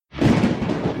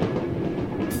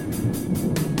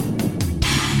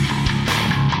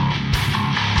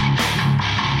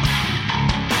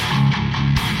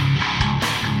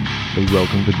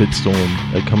Welcome to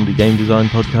Bitstorm, a comedy game design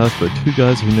podcast by two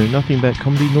guys who know nothing about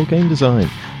comedy nor game design.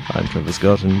 I'm Trevor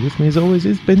Scott, and with me as always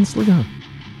is Ben Slinger.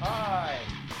 Hi.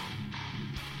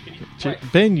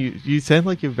 Ben, you sound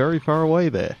like you're very far away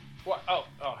there. What? Oh,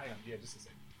 hang on. Yeah, just a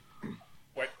sec.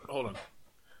 Wait, hold on.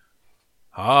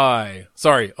 Hi.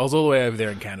 Sorry, I was all the way over there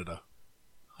in Canada.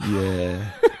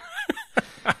 Yeah.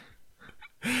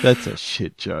 That's a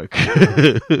shit joke.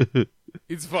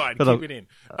 It's fine. But keep it in.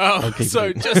 So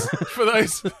it in. just for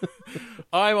those,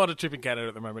 I'm on a trip in Canada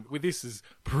at the moment. This is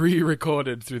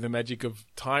pre-recorded through the magic of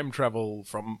time travel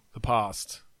from the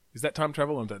past. Is that time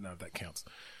travel? I don't know if that counts.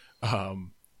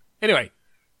 Anyway,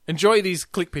 enjoy these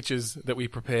click pictures that we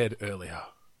prepared earlier.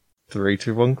 3,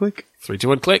 2, 1, click. 3, 2,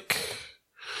 1, click.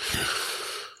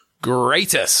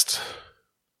 Greatest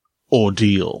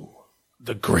Ordeal.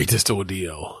 The greatest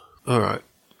ordeal. All right.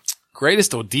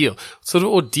 Greatest ordeal. What sort of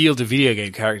ordeal do video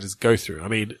game characters go through? I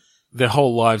mean, their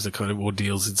whole lives are kind of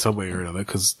ordeals in some way or another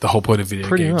because the whole point of video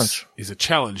Pretty games much. is a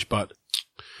challenge. But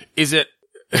is it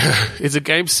is a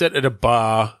game set at a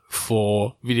bar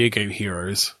for video game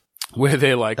heroes where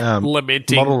they're like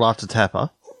lamenting? Modeled after Tapper.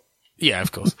 Yeah,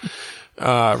 of course.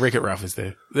 Wreck-It Ralph is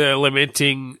there. They're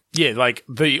lamenting, like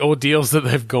the ordeals that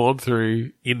they've gone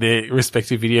through in their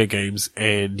respective video games,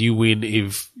 and you win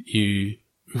if you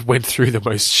went through the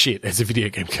most shit as a video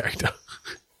game character.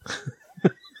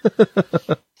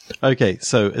 Okay,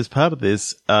 so as part of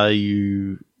this, are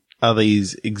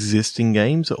these existing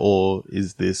games, or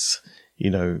is this,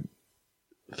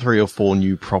 3 or 4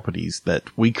 new properties that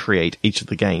we create each of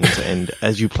the games, and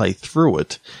as you play through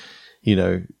it,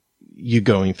 you're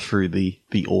going through the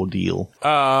ordeal.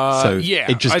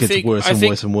 It just gets worse and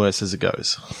worse and worse as it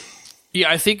goes. Yeah,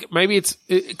 I think maybe it's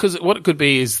because what it could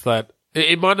be is that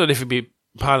it might not even be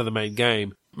part of the main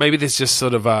game. Maybe there's just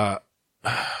sort of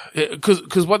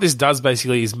because what this does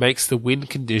basically is makes the win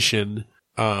condition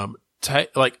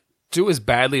do as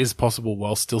badly as possible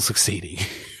while still succeeding.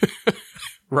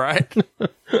 Right?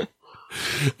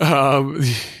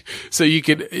 So you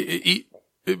can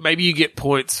maybe you get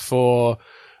points for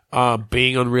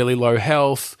being on really low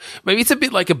health. Maybe it's a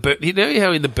bit like how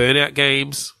in the Burnout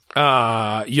games,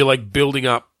 you're like building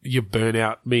up your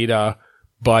burnout meter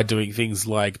by doing things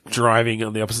like driving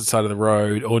on the opposite side of the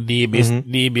road or near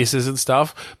misses and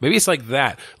stuff. Maybe it's like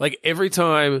that. Like every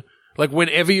time, like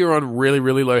whenever you're on really,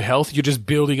 really low health, you're just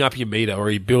building up your meter or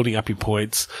you're building up your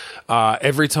points.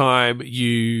 Every time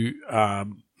you,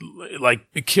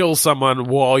 kill someone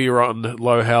while you're on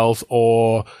low health,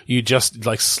 or you just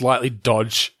like slightly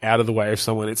dodge out of the way of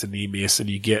someone, it's a near miss and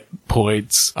you get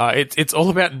points. It's all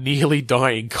about nearly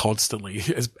dying constantly,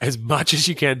 as much as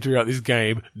you can throughout this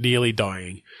game, nearly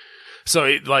dying. So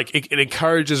it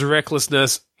encourages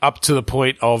recklessness up to the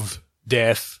point of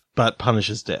death. But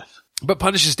punishes death.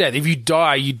 If you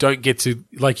die, you don't get to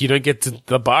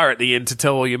the bar at the end to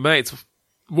tell all your mates,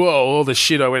 whoa, all the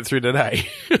shit I went through today.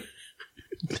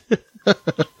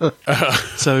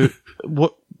 So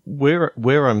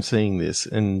where I'm seeing this,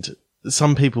 and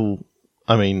some people,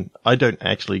 I mean, I don't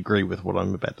actually agree with what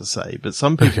I'm about to say, but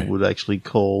some people would actually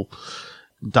call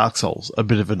Dark Souls a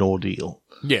bit of an ordeal.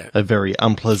 Yeah. A very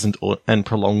unpleasant and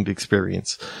prolonged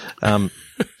experience.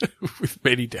 With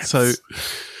many deaths. So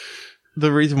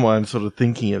the reason why I'm sort of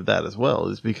thinking of that as well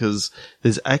is because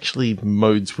there's actually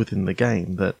modes within the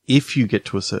game that if you get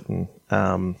to a certain,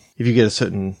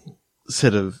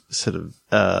 set of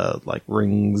like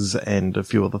rings and a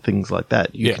few other things like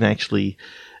that, you can actually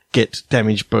get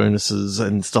damage bonuses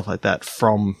and stuff like that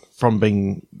from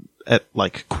being at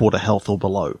like quarter health or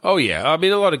below. Oh yeah, I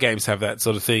mean a lot of games have that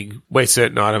sort of thing where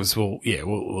certain items will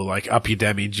like up your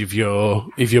damage if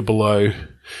you're below.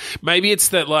 Maybe it's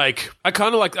that like I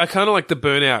kind of like the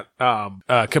Burnout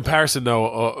comparison though,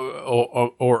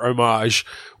 or homage,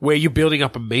 where you're building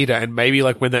up a meter, and maybe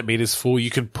like when that meter's full, you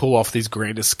can pull off these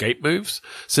grand escape moves.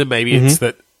 So maybe it's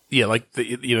that. Yeah, like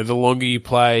the longer you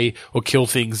play or kill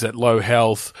things at low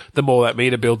health, the more that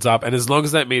meter builds up, and as long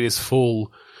as that meter is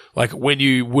full, like when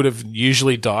you would have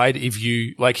usually died if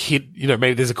you like hit,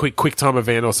 maybe there's a quick time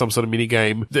event or some sort of mini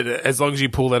game that as long as you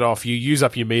pull that off, you use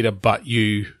up your meter, but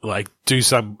you like do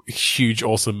some huge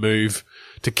awesome move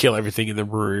to kill everything in the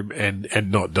room and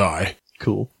not die.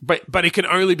 Cool. But it can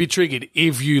only be triggered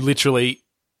if you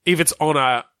if it's on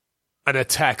an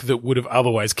attack that would have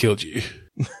otherwise killed you.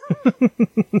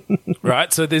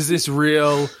 Right? So there's this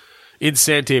real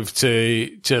incentive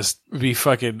to just be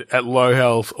fucking at low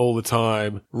health all the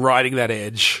time, riding that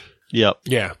edge. Yep.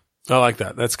 Yeah. I like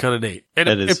that. That's kind of neat. And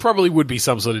It is. it probably would be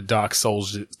some sort of Dark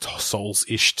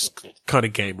Souls-ish kind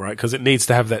of game, right? Because it needs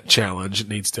to have that challenge. It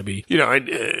needs to be,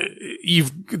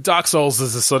 Dark Souls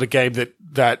is a sort of game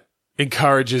that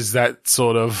encourages that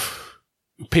sort of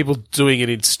people doing it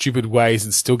in stupid ways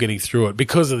and still getting through it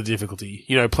because of the difficulty.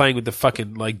 Playing with the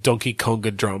fucking like Donkey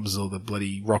Konga drums or the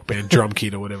bloody Rock Band drum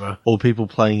kit or whatever. Or people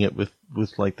playing it with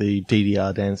like the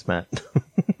DDR dance mat.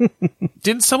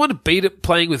 Didn't someone beat it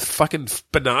playing with fucking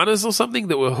bananas or something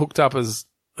that were hooked up as,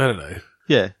 I don't know.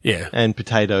 Yeah. Yeah. And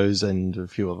potatoes and a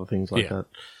few other things like that.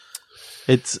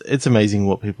 It's amazing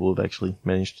what people have actually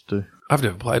managed to do. I've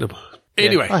never played them.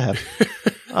 Anyway. Yeah, I have.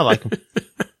 I like them.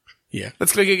 Yeah.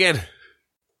 Let's click again.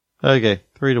 Okay.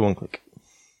 3 to 1 click.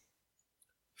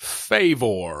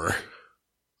 Favor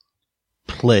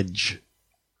Pledge.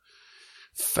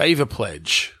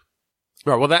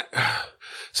 Right. Well, that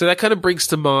kind of brings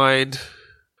to mind,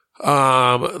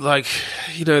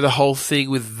 the whole thing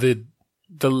with the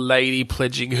lady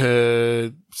pledging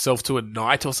herself to a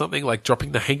knight or something, like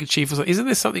dropping the handkerchief or something. Isn't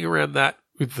there something around that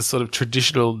with the sort of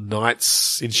traditional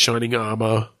knights in shining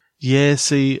armor? Yeah,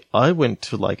 see, I went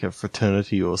to like a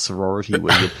fraternity or sorority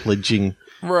where you're pledging.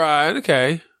 Right,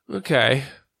 okay.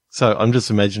 So I'm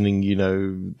just imagining,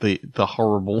 the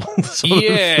horrible sort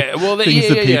of things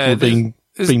that people are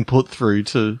being put through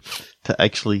to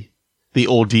actually the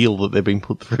ordeal that they're being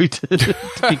put through to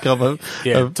become a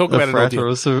frat or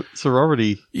a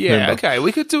sorority. Yeah, member. okay.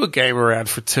 We could do a game around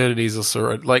fraternities or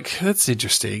sorority. Like, that's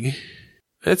interesting.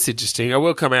 I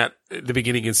will come out at the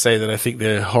beginning and say that I think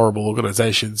they're horrible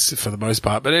organizations for the most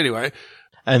part. But anyway.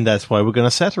 And that's why we're going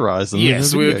to satirize them.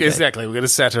 Yes, exactly. We're going to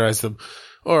satirize them.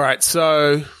 All right.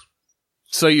 So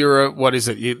you're what is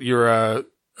it? You're a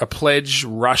pledge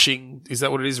rushing. Is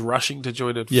that what it is? Rushing to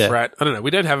join a frat? I don't know.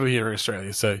 We don't have them here in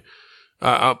Australia. So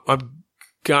I'm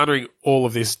garnering all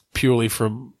of this purely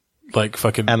from like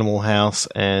fucking Animal House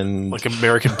and like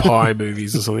American Pie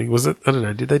movies or something. Was it? I don't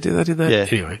know. Did they do that? Yeah.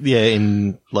 Anyway. Yeah.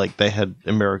 In like they had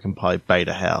American Pie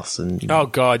Beta House and oh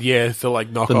god, yeah, the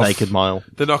like knockoff, the Naked Mile,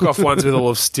 the knockoff ones with all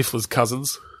of Stifler's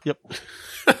cousins. Yep.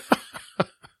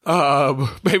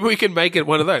 Maybe we can make it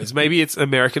one of those. Maybe it's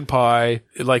American Pie.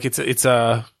 Like it's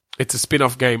a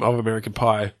spin-off game of American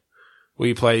Pie where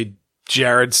you play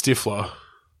Jared Stifler.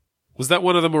 Was that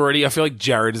one of them already? I feel like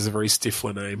Jared is a very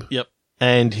Stifler name. Yep.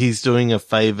 And he's doing a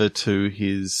favor to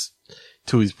his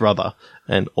brother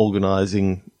and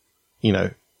organizing,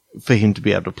 for him to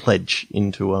be able to pledge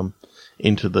into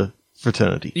the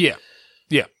fraternity. Yeah.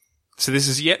 Yeah. So this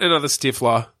is yet another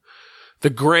Stifler. The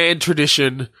grand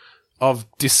tradition of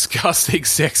disgusting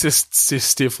sexist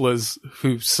Stiflers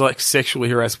who like sexually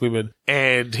harass women.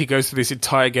 And he goes through this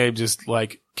entire game just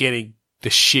like getting the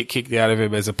shit kicked out of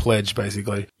him as a pledge,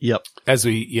 basically. Yep. As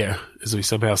we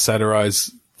somehow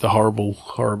satirize the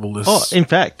horribleness. Oh, in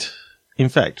fact,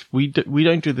 we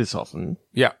don't do this often.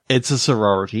 Yeah. It's a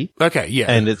sorority. Okay,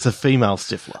 yeah. And it's a female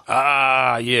Stifler.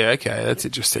 Ah, yeah, okay, that's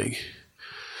interesting.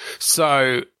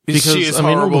 So, because she is all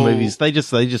horrible. the movies they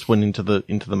just went into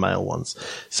the male ones.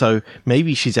 So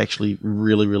maybe she's actually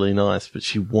really, really nice, but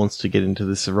she wants to get into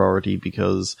the sorority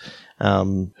because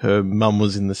her mum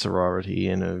was in the sorority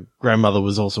and her grandmother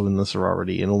was also in the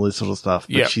sorority and all this sort of stuff.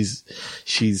 But she's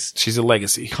a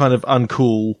legacy. Kind of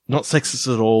uncool, not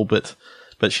sexist at all, but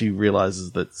she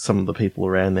realizes that some of the people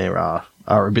around there are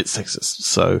a bit sexist.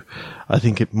 So I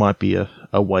think it might be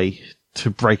a way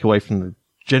to break away from the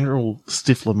general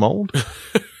Stifler mold.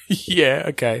 Yeah,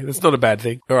 okay. That's not a bad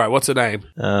thing. All right, what's her name?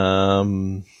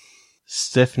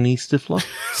 Stephanie Stifler.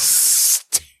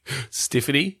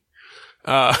 Stephanie?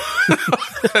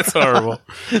 That's horrible.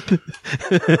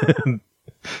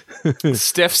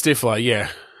 Steph Stifler, yeah.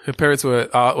 Her parents were,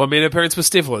 her parents were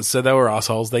Stiflers, so they were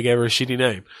assholes. They gave her a shitty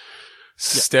name.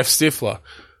 Steph Stifler.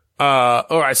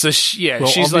 All right, so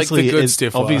she's like the good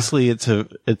Stifler. Obviously, it's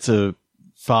a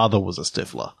father was a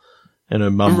Stifler, and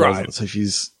her mum wasn't. So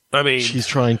she's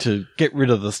trying to get rid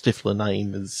of the Stifler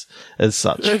name as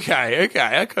such. Okay.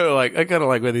 I kind of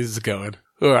like where this is going.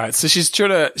 All right, so she's trying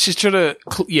to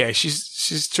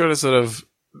sort of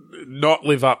not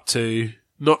live up to,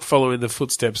 not follow in the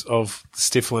footsteps of the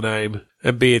Stifler name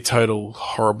and be a total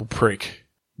horrible prick.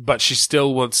 But she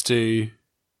still wants to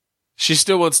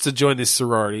join this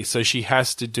sorority, so she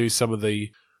has to do some of the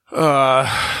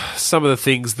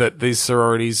things that these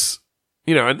sororities,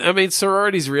 and I mean,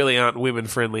 sororities really aren't women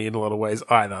friendly in a lot of ways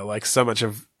either. Like, so much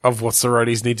of what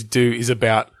sororities need to do is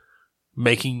about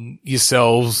making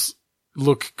yourselves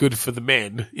look good for the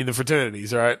men in the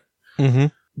fraternities, right? Mm-hmm.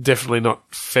 Definitely not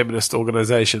feminist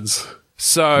organizations.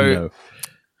 So,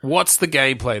 What's the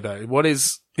gameplay though? What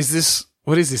is this?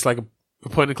 Like a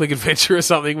point-and-click adventure or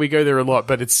something. We go there a lot,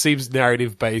 but it seems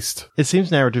narrative-based. It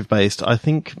seems narrative-based. I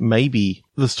think maybe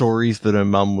the stories that her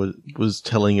mum was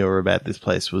telling her about this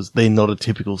place was they're not a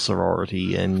typical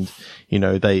sorority, and, you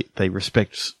know, they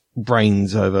respect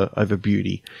brains over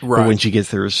beauty. Right. But when she gets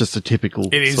there, it's just a typical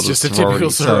It is sort just of a typical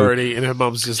So sorority, and her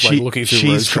mum's just like looking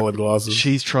through rose-colored glasses.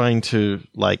 She's trying to,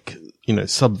 like, you know,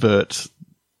 subvert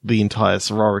the entire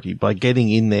sorority by getting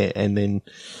in there and then,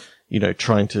 you know,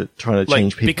 trying to like,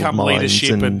 change people's become minds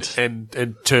leadership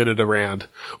and turn it around.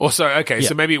 Also, okay,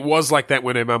 so maybe it was like that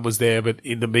when her mum was there, but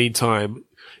in the meantime,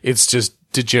 it's just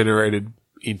degenerated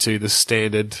into the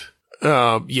standard,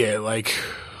 like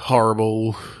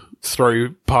horrible throw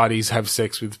parties, have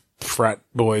sex with frat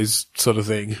boys sort of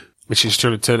thing. And she's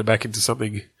trying to turn it back into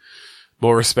something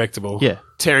more respectable. Yeah.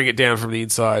 Tearing it down from the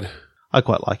inside. I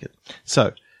quite like it.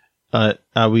 So,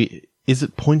 is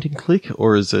it point and click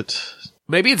or is it...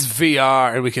 Maybe it's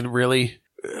VR and we can really,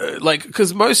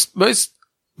 because most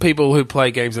people who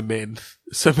play games are men.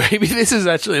 So maybe this is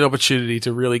actually an opportunity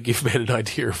to really give men an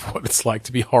idea of what it's like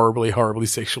to be horribly, horribly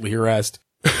sexually harassed.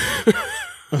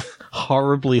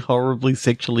 Horribly, horribly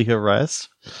sexually harassed?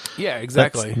 Yeah,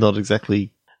 exactly. That's not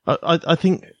exactly... I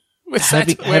think We're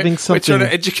having something... We're trying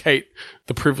to educate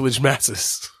the privileged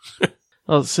masses.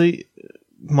 Oh, see,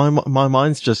 my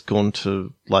mind's just gone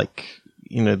to, like,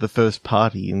 you know, the first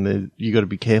party and you got to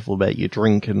be careful about your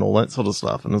drink and all that sort of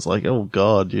stuff. And it's like, oh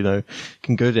God, you know,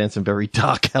 can go down some very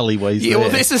dark alleyways. Yeah, there. well,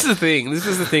 this is the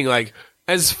thing. Like,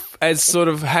 as sort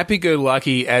of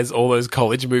happy-go-lucky as all those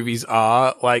college movies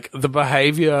are, like, the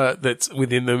behavior that's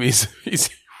within them is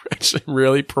actually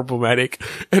really problematic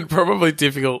and probably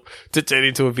difficult to turn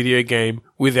into a video game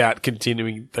without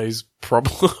continuing those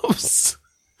problems.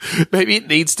 Maybe it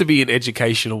needs to be an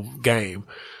educational game.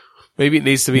 Maybe it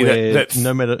needs to be that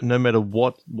no matter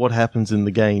what happens in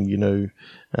the game, you know,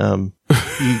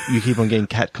 you keep on getting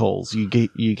catcalls. You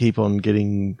keep on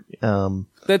getting.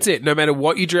 That's it. No matter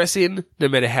what you dress in, no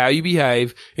matter how you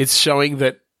behave, it's showing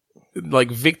that, like,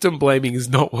 victim blaming is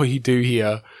not what you do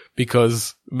here,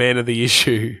 because men are the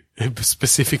issue, and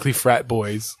specifically frat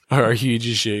boys are a huge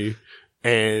issue,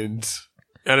 and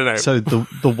I don't know. So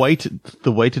the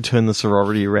way to turn the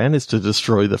sorority around is to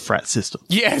destroy the frat system.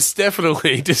 Yes,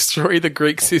 definitely. Destroy the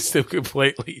Greek system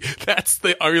completely. That's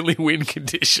the only win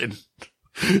condition.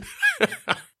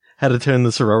 How to turn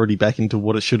the sorority back into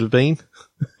what it should have been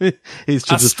is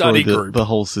to destroy the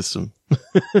whole system.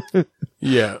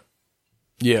 Yeah.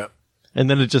 Yeah. And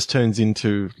then it just turns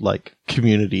into, like,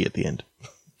 community at the end.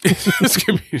 It's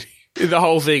community. The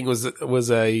whole thing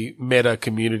was a meta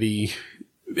community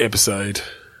episode.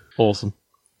 Awesome.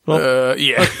 Well,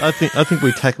 yeah. I think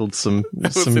we tackled some.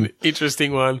 That was an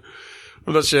interesting one.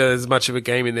 I'm not sure there's much of a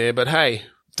game in there, but hey,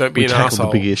 don't be an asshole. We tackled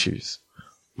the big issues.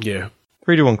 Yeah.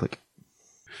 3, 2, 1, click.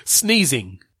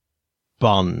 Sneezing.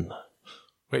 Bun.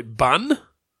 Wait, bun?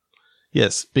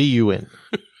 Yes, B-U-N.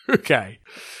 Okay.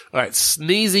 All right,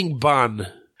 sneezing bun.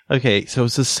 Okay, so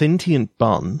it's a sentient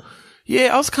bun.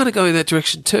 Yeah, I was kind of going that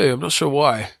direction too. I'm not sure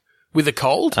why. With a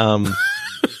cold?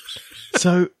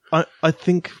 So I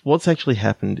think what's actually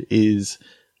happened is,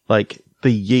 like,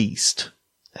 the yeast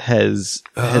has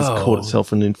caught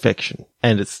itself an infection,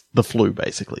 and it's the flu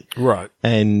basically. Right.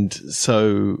 And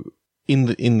so in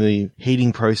the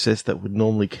heating process that would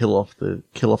normally kill off the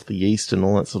yeast and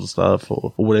all that sort of stuff,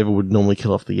 or whatever would normally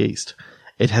kill off the yeast,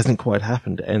 it hasn't quite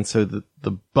happened, and so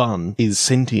the bun is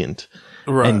sentient.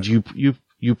 Right. And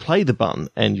you play the bun,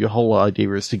 and your whole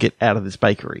idea is to get out of this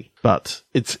bakery. But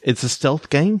it's a stealth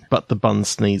game, but the bun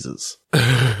sneezes.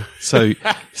 So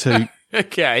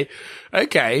Okay.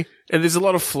 And there's a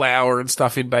lot of flour and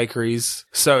stuff in bakeries.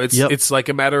 So it's like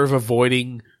a matter of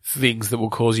avoiding things that will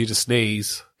cause you to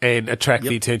sneeze and attract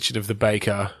the attention of the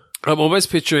baker. I'm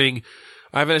almost picturing,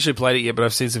 I haven't actually played it yet, but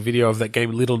I've seen some video of that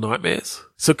game, Little Nightmares.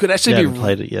 So it could actually haven't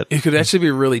played it yet. It could actually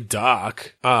be really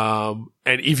dark. And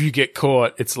if you get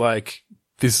caught, it's like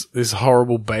this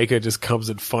horrible baker just comes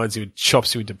and finds you and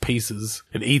chops you into pieces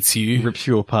and eats you. Rips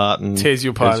you apart and tears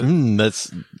you apart.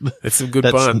 That's some good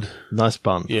bun. Nice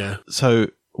bun. Yeah.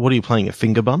 So what are you playing, a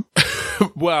finger bun?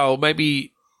 Well,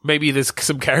 maybe there's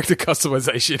some character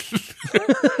customization.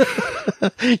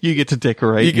 You get to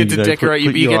decorate. You get to decorate.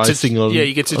 Put you your get icing to on,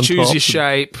 you get to on choose top. your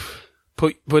shape.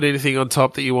 Put anything on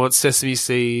top that you want. Sesame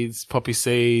seeds, poppy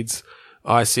seeds,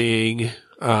 icing.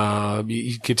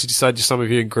 You get to decide just some of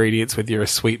your ingredients, whether you're a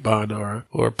sweet bun or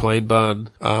a plain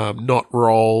bun. Not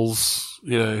rolls.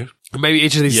 You know, maybe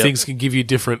each of these things can give you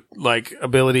different, like,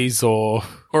 abilities or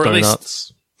Donuts. at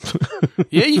least.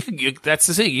 Yeah, that's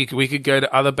the thing. We could go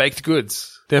to other baked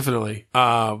goods, definitely.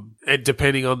 And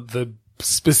depending on the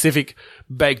specific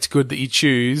baked good that you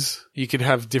choose, you can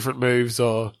have different moves,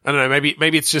 or I don't know,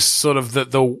 maybe it's just sort of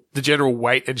the general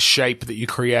weight and shape that you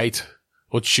create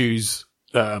or choose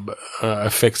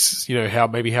affects, how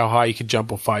high you can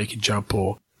jump or far you can jump,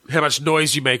 or how much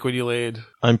noise you make when you land.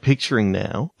 I'm picturing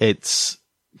now, it's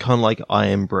kind of like I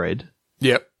Am Bread.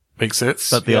 Yep, makes sense.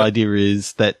 But the idea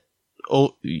is that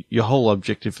your whole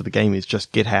objective for the game is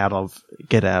just get out of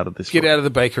this. Get out of the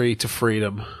bakery to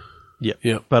freedom. Yeah.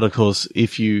 Yeah. But of course,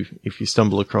 if you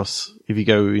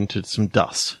go into some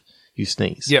dust, you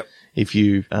sneeze. Yep. If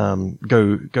you go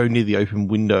near the open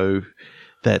window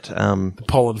that the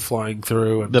pollen flying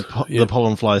through and the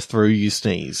pollen flies through, you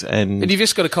sneeze. And you've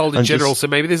just got a cold in general, so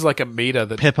maybe there's like a meter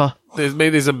that pepper.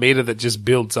 There's a meter that just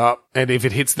builds up, and if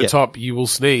it hits the top, you will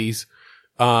sneeze.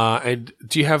 And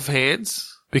do you have hands?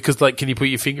 Because can you put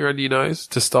your finger under your nose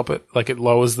to stop it? Like it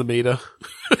lowers the meter.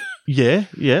 Yeah.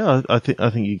 I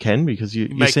think you can because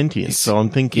you're sentient. So I'm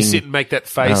thinking you sit and make that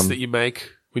face that you make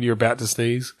when you're about to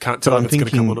sneeze. Can't tell if it's going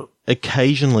to come on it.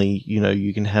 Occasionally,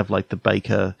 you can have the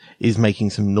baker is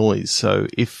making some noise. So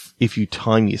if you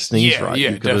time your sneeze right,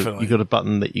 you've got a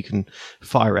button that you can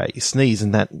fire out your sneeze,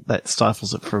 and that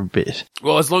stifles it for a bit.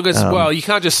 Well, as long as you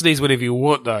can't just sneeze whenever you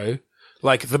want though.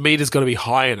 The meter's got to be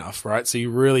high enough, right? So you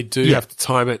really do have to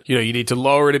time it. You need to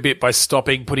lower it a bit by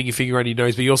stopping, putting your finger on your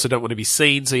nose, but you also don't want to be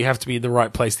seen. So you have to be in the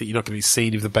right place that you're not going to be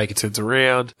seen if the baker turns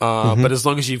around. But as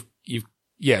long as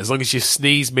as long as your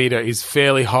sneeze meter is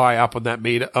fairly high up on that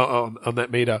meter,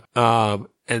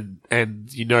 and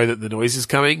you know that the noise is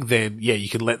coming, then you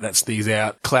can let that sneeze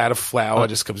out. Cloud of flour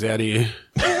just comes out of you.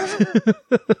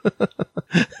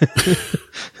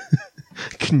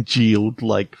 Congealed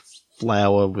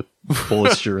flour with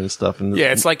moisture and stuff, and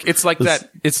it's like that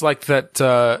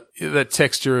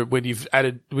texture when you've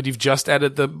just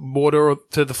added the mortar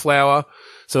to the flour,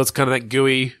 so it's kind of that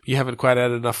gooey. You haven't quite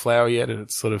added enough flour yet, and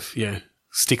it's sort of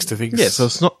sticks to things. Yeah,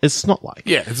 so it's snot-like.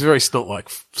 Yeah, it's very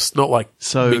snot-like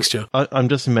mixture. I'm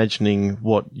just imagining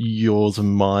what yours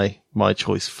and my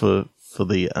choice for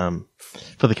the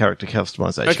character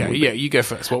customization. Okay, you go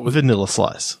first. What was Vanilla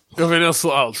Slice? Vanilla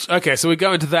Slice. Okay, so we're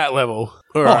going to that level.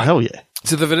 All right. Oh, hell yeah.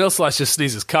 So the Vanilla Slice just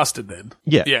sneezes custard then?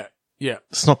 Yeah. Yeah.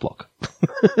 Snot block.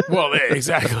 Well, yeah,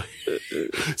 exactly.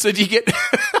 So do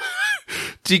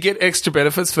you get extra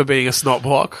benefits for being a snot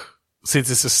block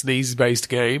since it's a sneeze-based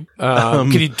game?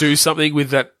 Can you do something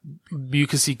with that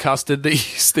mucousy custard that you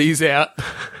sneeze out?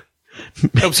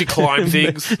 Helps you climb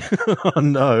things. Oh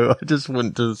no, I just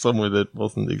went to somewhere that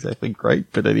wasn't exactly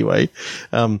great, but anyway.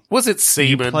 Was it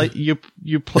semen?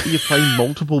 You play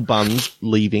multiple buns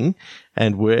leaving,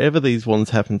 and wherever these ones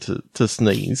happen to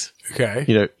sneeze,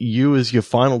 okay, you as your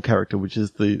final character, which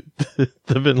is the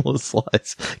Vanilla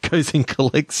Slice, goes and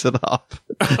collects it up.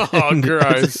 Oh,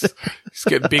 gross. It's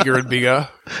getting bigger and bigger.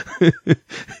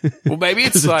 Well, maybe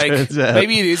it's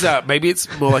maybe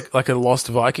it's more like a Lost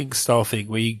Vikings style thing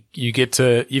where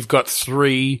you've got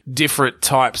 3 different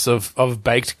types of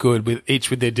baked good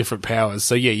with their different powers.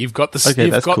 So you've got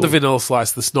the Vanilla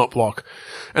Slice, the snot block,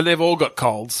 and they've all got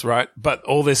colds, right? But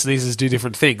all their sneezes do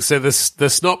different things. So the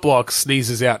snot block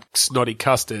sneezes out snotty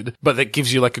custard, but that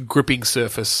gives you a gripping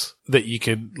surface that you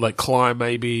can climb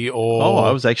maybe, or... Oh,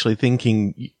 I was actually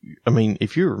thinking,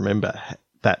 if you remember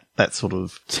that sort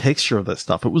of texture of that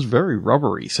stuff, it was very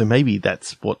rubbery, so maybe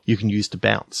that's what you can use to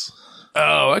bounce.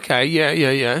 Oh, okay.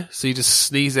 Yeah. So you just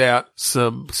sneeze out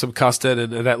some custard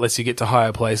and that lets you get to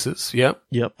higher places. Yep.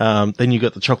 Then you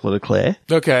got the chocolate eclair.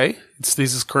 Okay. It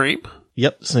sneezes cream.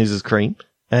 Yep, sneezes cream.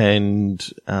 And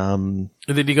then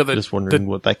you got just wondering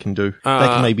what that can do.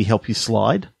 That can maybe help you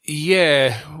slide.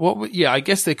 Yeah. I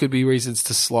guess there could be reasons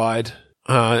to slide.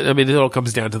 It all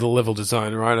comes down to the level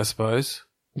design, right? I suppose.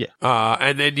 Yeah.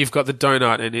 And then you've got the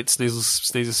donut and it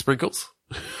sneezes sprinkles.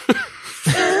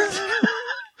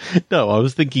 No, I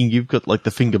was thinking you've got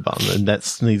the finger bun, and that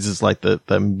sneezes the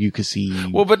mucusy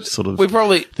sort of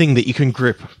thing that you can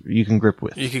grip with. You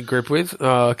can grip with.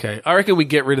 Oh, okay. I reckon we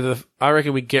get rid of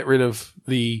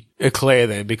the eclair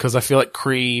then, because I feel like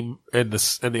cream and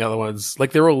the other ones,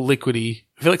 they're all liquidy.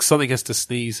 I feel like something has to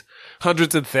sneeze.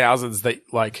 Hundreds and thousands that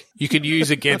you can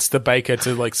use against the baker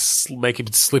to make him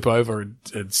slip over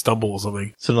and stumble or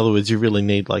something. So in other words, you really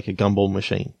need a gumball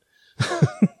machine.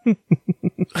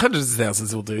 Hundreds of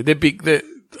thousands will do. They're big.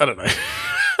 I don't know.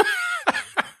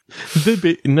 They're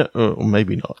big. No, or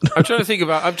maybe not. I'm trying to think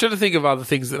of other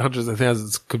things that hundreds of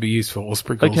thousands could be used for, or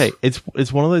sprinkles. Okay,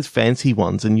 it's one of those fancy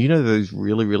ones, and those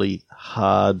really, really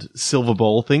hard silver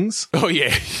ball things. Oh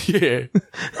yeah.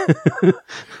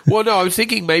 Well, no, I'm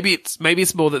thinking maybe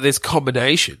it's more that there's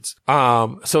combinations.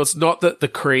 So it's not that the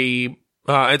cream.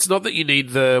 It's not that you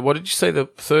need what did you say the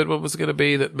third one was going to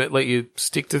be that let you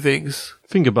stick to things?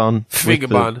 Finger bun. Finger with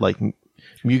the, bun. like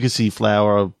mucusy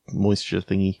flour moisture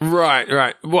thingy.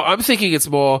 Right. Well, I'm thinking it's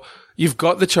more, you've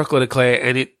got the chocolate eclair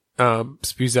and it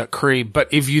spews out cream, but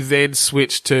if you then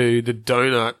switch to the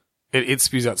donut and it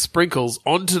spews out sprinkles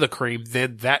onto the cream,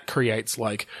 then that creates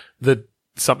like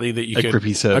something that you can...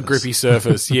 grippy surface. A grippy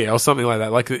surface, yeah, or something like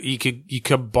that. Like you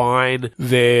combine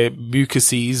their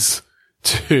mucuses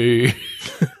to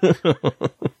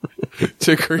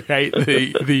create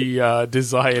the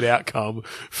desired outcome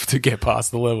to get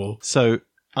past the level. So,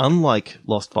 unlike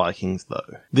Lost Vikings,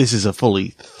 though, this is a fully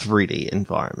 3D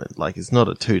environment. Like, it's not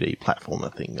a 2D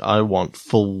platformer thing. I want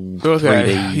full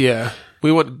 3D. Yeah.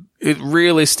 We want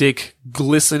realistic,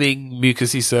 glistening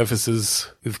mucousy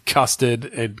surfaces with custard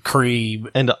and cream.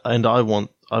 And I want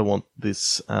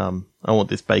this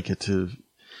baker to,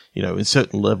 in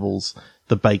certain levels,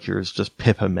 the baker is just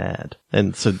pepper mad.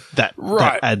 And so that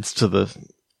adds to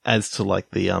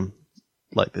like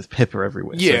there's pepper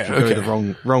everywhere. Yeah, so if you go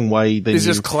the wrong way, then there's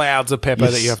just clouds of pepper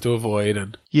that you have to avoid,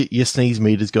 and your sneeze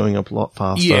meter's going up a lot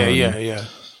faster. Yeah.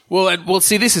 Well,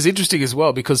 see, this is interesting as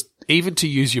well because even to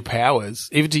use your powers,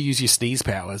 even to use your sneeze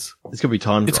powers, it's got to be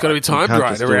timed. It's got to be timed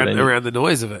right around the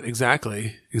noise of it.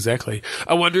 Exactly.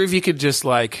 I wonder if you could just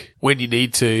like when you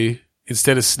need to,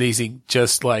 instead of sneezing,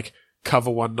 just like cover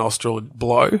one nostril and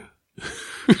blow.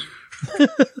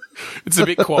 It's a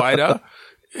bit quieter.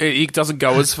 It doesn't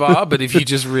go as far, but if you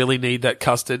just really need that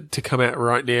custard to come out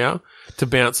right now to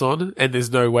bounce on, and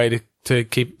there's no way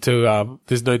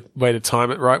there's no way to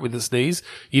time it right with the sneeze,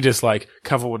 you just like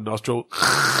cover one nostril.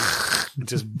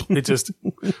 It just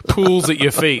pools at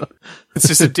your feet. It's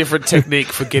just a different technique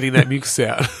for getting that mucus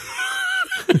out.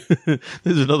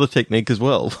 There's another technique as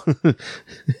well.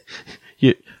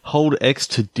 You hold X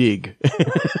to dig.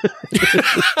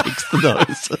 Fix the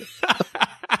nose.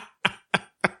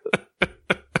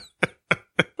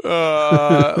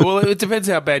 Well, it depends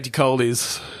how bad your cold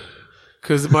is,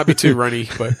 because it might be too runny.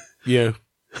 But yeah,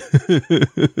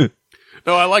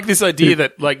 no, I like this idea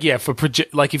that, like, yeah, for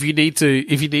if you need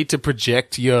to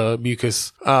project your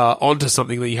mucus onto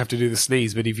something, then you have to do the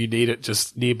sneeze. But if you need it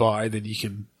just nearby, then you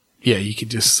can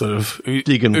just sort of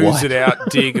dig and ooze wipe it out,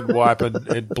 dig and wipe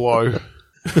and blow.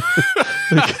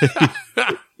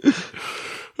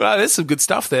 Wow, there's some good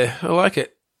stuff there. I like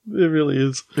it. It really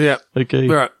is. Yeah. Okay.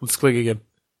 All right, let's click again.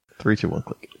 3, 2, 1,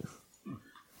 click.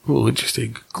 Oh,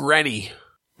 interesting. Granny.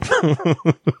 Oh,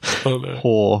 no.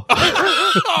 Whore.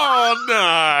 Oh,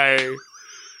 no.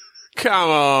 Come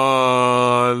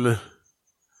on.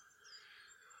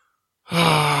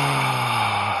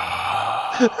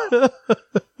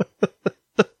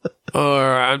 All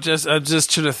right, I'm just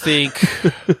trying to think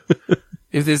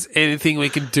if there's anything we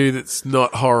can do that's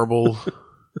not horrible.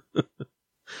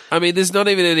 I mean, there's not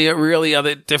even any really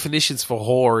other definitions for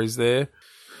whore, is there?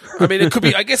 I mean, it could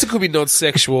be. I guess it could be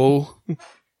non-sexual.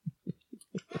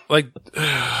 Like,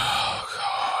 oh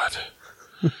God.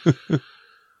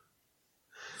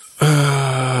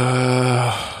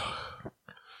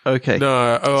 Okay.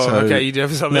 No. Oh, so, okay. You do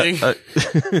have something.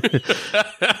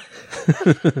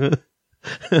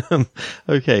 No,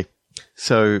 okay.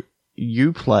 So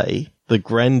you play the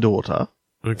granddaughter.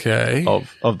 Okay.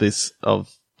 Of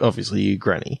obviously your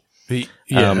granny.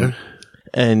 Yeah.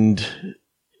 And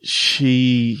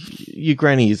your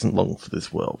granny isn't long for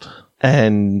this world.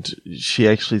 And she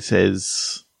actually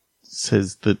says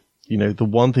that, the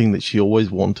one thing that she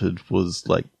always wanted was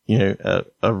like,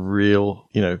 a real,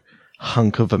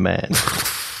 hunk of a man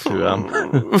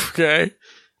to, okay.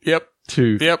 Yep.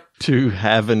 To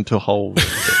have and to hold,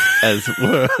 as it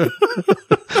were.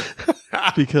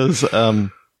 Because,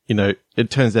 it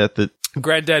turns out that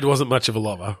Granddad wasn't much of a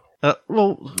lover.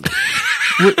 Well,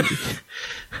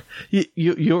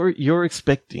 you're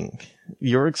expecting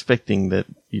that,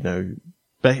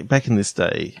 back in this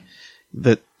day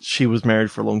that she was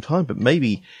married for a long time, but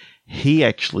maybe he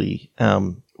actually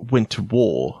went to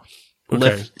war,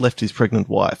 left his pregnant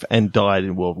wife, and died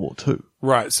in World War II.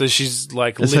 Right, so she's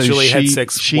like literally had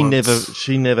sex. She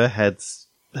never had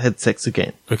sex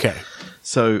again. Okay,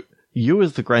 so you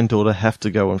as the granddaughter have to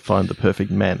go and find the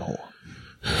perfect man whore.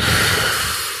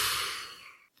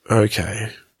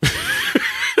 Okay.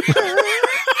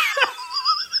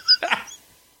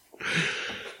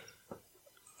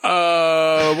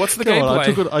 What's the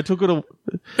gameplay? I took it.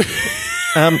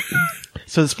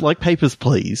 So it's like Papers,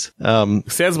 Please.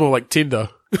 Sounds more like Tinder.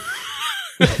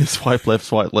 Swipe left,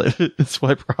 swipe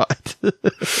right.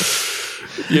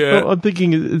 Yeah, well, I'm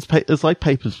thinking it's like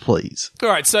Papers, Please. All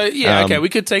right, so yeah, okay, we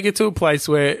could take it to a place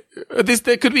where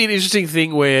there could be an interesting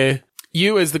thing where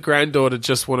you as the granddaughter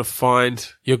just want to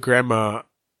find your grandma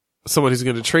someone who's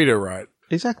going to treat her right.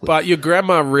 Exactly. But your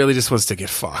grandma really just wants to get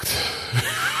fucked.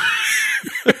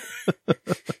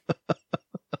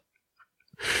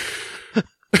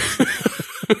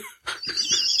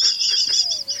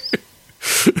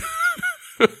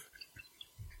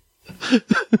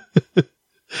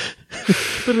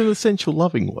 But in a sensual,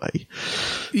 loving way.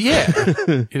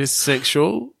 Yeah. In a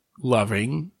sexual,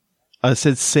 loving. I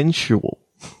said sensual.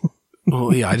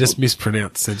 Oh, yeah, I just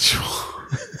mispronounced sensual.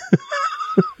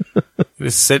 In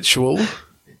a sensual,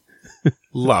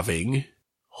 loving,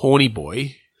 horny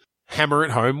boy, hammer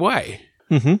it home way.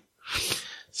 Mm-hmm.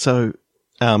 So,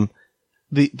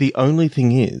 the only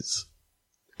thing is,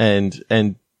 and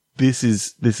this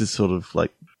is sort of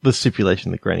like the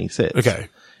stipulation that Granny says. Okay.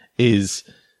 Is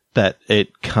that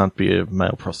it can't be a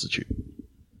male prostitute.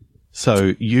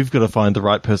 So you've got to find the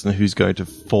right person who's going to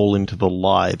fall into the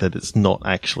lie that he's not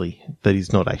actually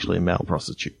a male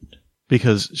prostitute.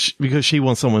 Because she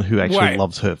wants someone who actually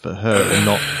loves her for her and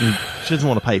not, she doesn't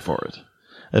want to pay for it,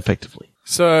 effectively.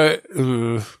 So,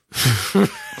 oh,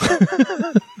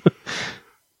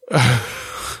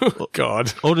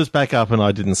 God. I'll just back up and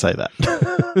I didn't say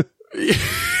that.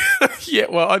 Yeah,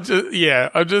 well, I'm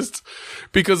just,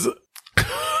 because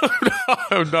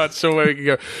I'm not sure where we can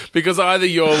go. Because either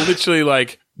you're literally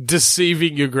like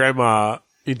deceiving your grandma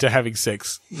into having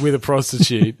sex with a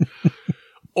prostitute,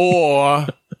 or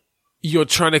you're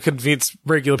trying to convince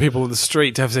regular people in the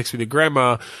street to have sex with your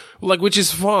grandma, like, which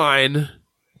is fine.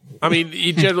 I mean,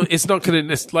 in general, it's not going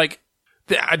to, like,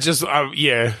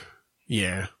 yeah.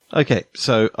 Okay,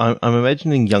 so I'm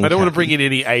imagining young I don't want to Kathy. bring in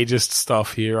any ageist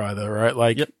stuff here either, right?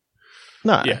 Like, Yep.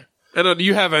 No. yeah. And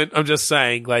you haven't, I'm just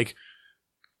saying, like,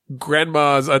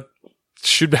 grandmas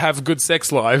should have good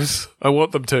sex lives. I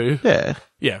want them to. Yeah.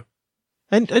 Yeah.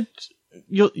 And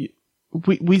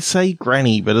we say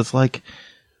granny, but it's like,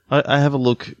 I have a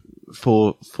look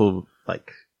for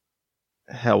like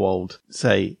how old,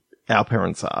 say, our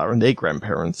parents are and their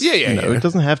grandparents. Yeah. It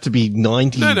doesn't have to be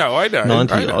 90. No, I know.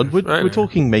 90 I know, odd. I We're know.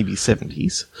 talking maybe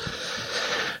 70s.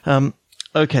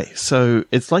 Okay, so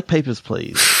it's like Papers,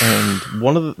 Please, and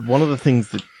one of the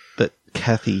things that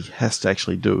Kathy has to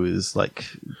actually do is like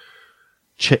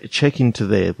check into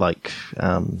their like.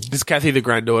 Is Kathy the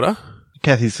granddaughter?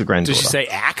 Kathy's the granddaughter. Does she say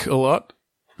 "ack" a lot?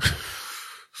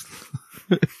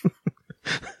 I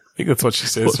think that's what she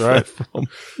says, What's right? that from?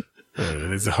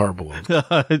 It's a horrible one.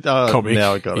 Oh, Comic.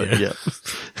 now I got it. Yeah.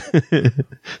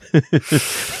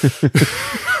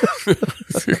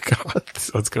 God,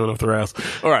 what's going off the rails?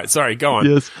 All right, sorry, go on.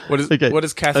 Yes. What is Okay. What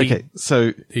does Kathy Okay,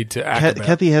 so need to act about?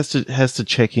 Kathy has to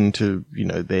check into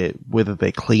whether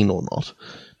they're clean or not,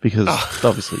 because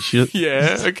obviously she.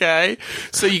 Yeah, okay.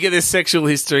 So you get their sexual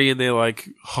history and their like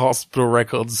hospital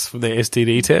records from their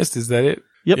STD test. Is that it?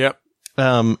 Yep.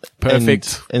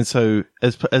 Perfect. And so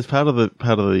as part of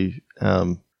the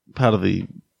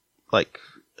like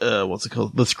what's it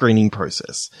called, the screening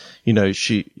process,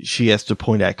 she has to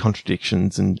point out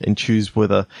contradictions and choose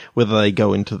whether they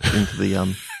go into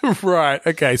the Right.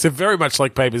 Okay. So very much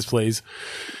like Papers, Please.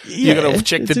 yeah, You got to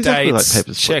check it's the exactly dates. like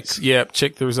Papers, check. Please. Yeah.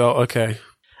 Check the result. Okay.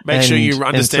 Make sure you And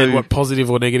understand so- what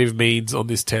positive or negative means on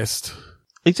this test.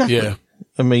 Exactly. Yeah.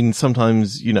 I mean,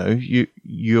 sometimes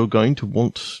you're going to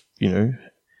want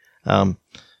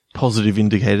positive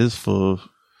indicators for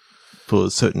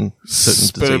certain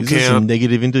Sperm diseases count. and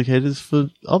negative indicators for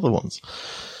other ones.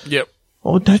 Yep.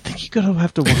 Oh, I don't think you've got to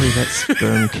have to worry about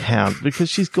sperm count because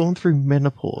she's gone through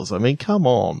menopause. I mean, come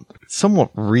on. It's somewhat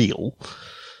real.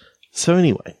 So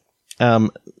anyway,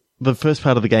 the first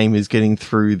part of the game is getting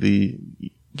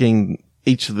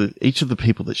each of the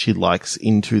people that she likes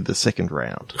into the second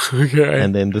round. Okay.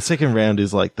 And then the second round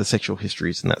is like the sexual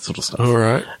histories and that sort of stuff. All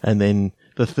right. And then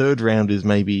the third round is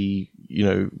maybe,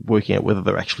 working out whether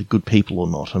they're actually good people or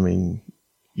not. I mean,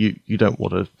 you don't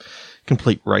want a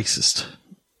complete racist,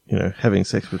 having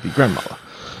sex with your grandmother.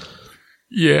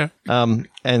 Yeah.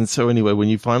 And so anyway, when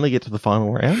you finally get to the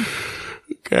final round,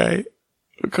 Okay.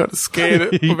 I'm kind of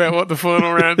scared about what the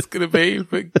final round's going to be,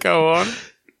 but go on.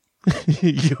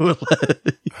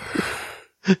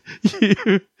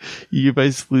 you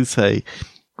basically say,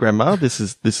 Grandma, this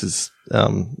is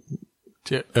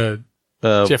Jefferson?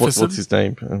 what's his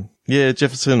name?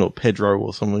 Jefferson or Pedro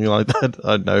or something like that.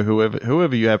 I don't know,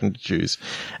 whoever you happen to choose.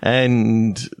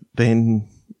 And then,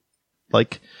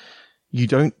 like, you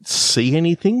don't see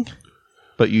anything,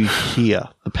 but you hear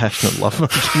the passionate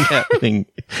lovemaking happening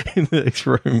in the next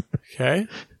room. Okay.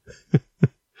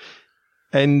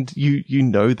 And you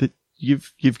know that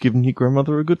you've given your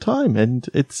grandmother a good time, and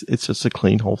it's just a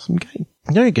clean, wholesome game.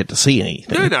 You don't get to see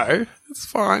anything. No, it's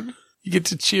fine. You get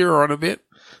to cheer her on a bit.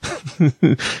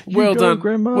 Well done,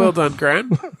 Grandma. Well done, Gran.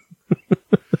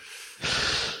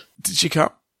 Did she come?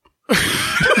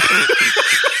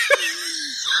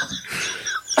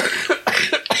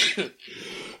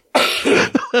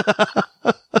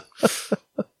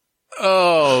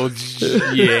 Oh,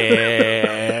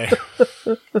 yeah.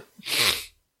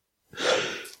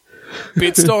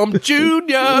 Bitstorm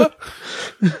Jr.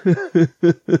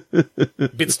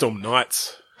 Bitstorm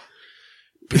Nights.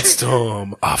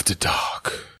 Bitstorm After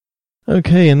Dark.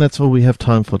 Okay, and that's all we have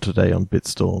time for today on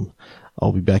Bitstorm.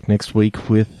 I'll be back next week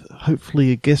with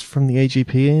hopefully a guest from the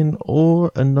AGPN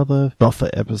or another buffer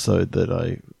episode that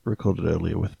I recorded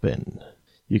earlier with Ben.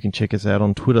 You can check us out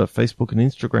on Twitter, Facebook, and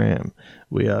Instagram.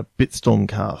 We are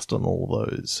Bitstormcast on all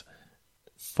those.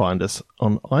 Find us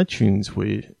on iTunes.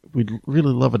 We'd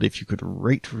really love it if you could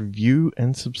rate, review,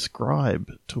 and subscribe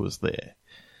to us there.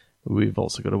 We've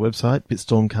also got a website,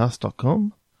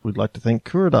 bitstormcast.com. We'd like to thank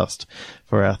Kuradust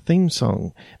for our theme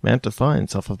song, Mount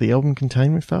Defiance, off of the album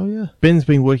Containment Failure. Ben's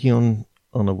been working on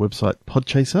a website,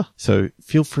 Podchaser, so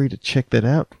feel free to check that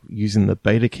out using the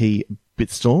beta key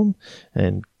Bitstorm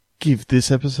and give this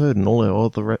episode and all our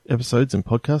other episodes and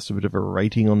podcasts a bit of a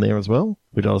rating on there as well.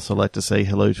 We'd also like to say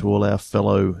hello to all our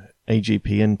fellow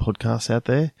AGPN podcasts out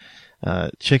there.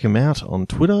 Check them out on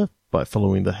Twitter by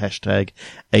following the hashtag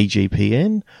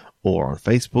AGPN, or on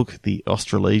Facebook, the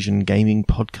Australasian Gaming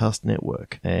Podcast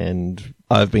Network. And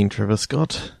I've been Trevor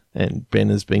Scott, and Ben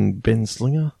has been Ben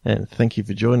Slinger, and thank you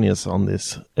for joining us on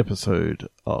this episode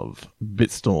of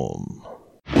Bitstorm.